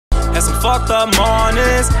and some fucked up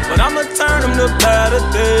mornings, but I'ma turn them to better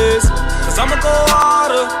days. Cause I'ma go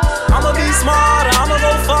harder, I'ma be smarter, I'ma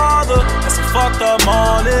go farther. And some fucked up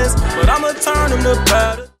mornings, but I'ma turn them to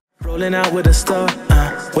better. Rolling out with a star,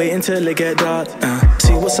 wait until it get dark,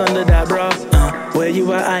 see what's under that bra, where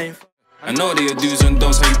you at, I ain't. I know that your do's and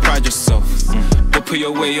don'ts, how you pride yourself. But put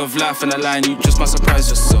your way of life in the line, you just might surprise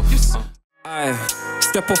yourself. I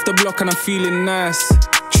step off the block and I'm feeling nice.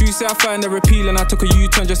 True say I find her appealing, I took a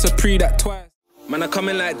U-turn just to pre that twice. Man, I come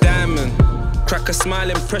in like diamond, crack a smile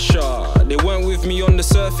in pressure. They weren't with me on the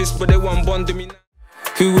surface, but they weren't bonding me now.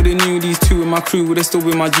 Who would've knew these two in my crew would've still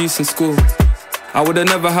been my G's in school? I would've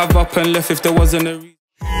never have up and left if there wasn't a reason.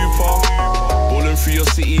 Hooper, balling through your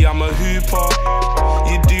city, I'm a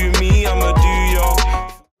hooper. You do me, I'ma do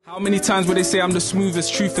ya. How many times would they say I'm the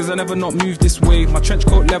smoothest? Truth is I never not moved this way. My trench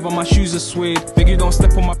coat leather, my shoes are suede. Beg you don't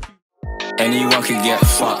step on my... Anyone could get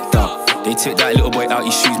fucked up. They took that little boy out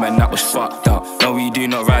his shoes, man, that was fucked up. No, we do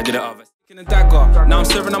not ride to the other. A dagger, now I'm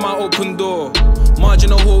staring at my open door.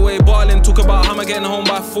 Marginal hallway, balling, talk about how am I getting home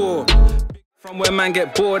by 4. From where man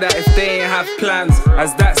get bored at if they ain't have plans.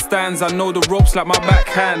 As that stands, I know the ropes like my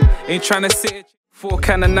backhand. Ain't trying to sit. Fork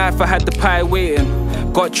and a knife, I had the pie waiting.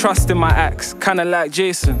 Got trust in my axe, kinda like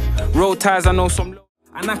Jason. Roll ties, I know some.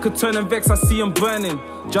 And I could turn and vex, I see them burning.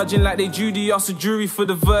 Judging like they Judy, ask the jury for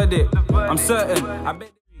the verdict. I'm certain, I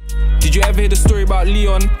bet. Did you ever hear the story about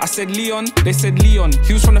Leon? I said Leon, they said Leon.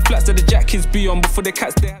 He was from the flats that the Jack kids be on. Before the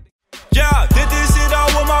cats they had. Yeah, did this shit out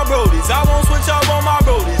with my brodies. I won't switch up on my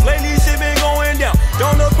brodies. Lately shit been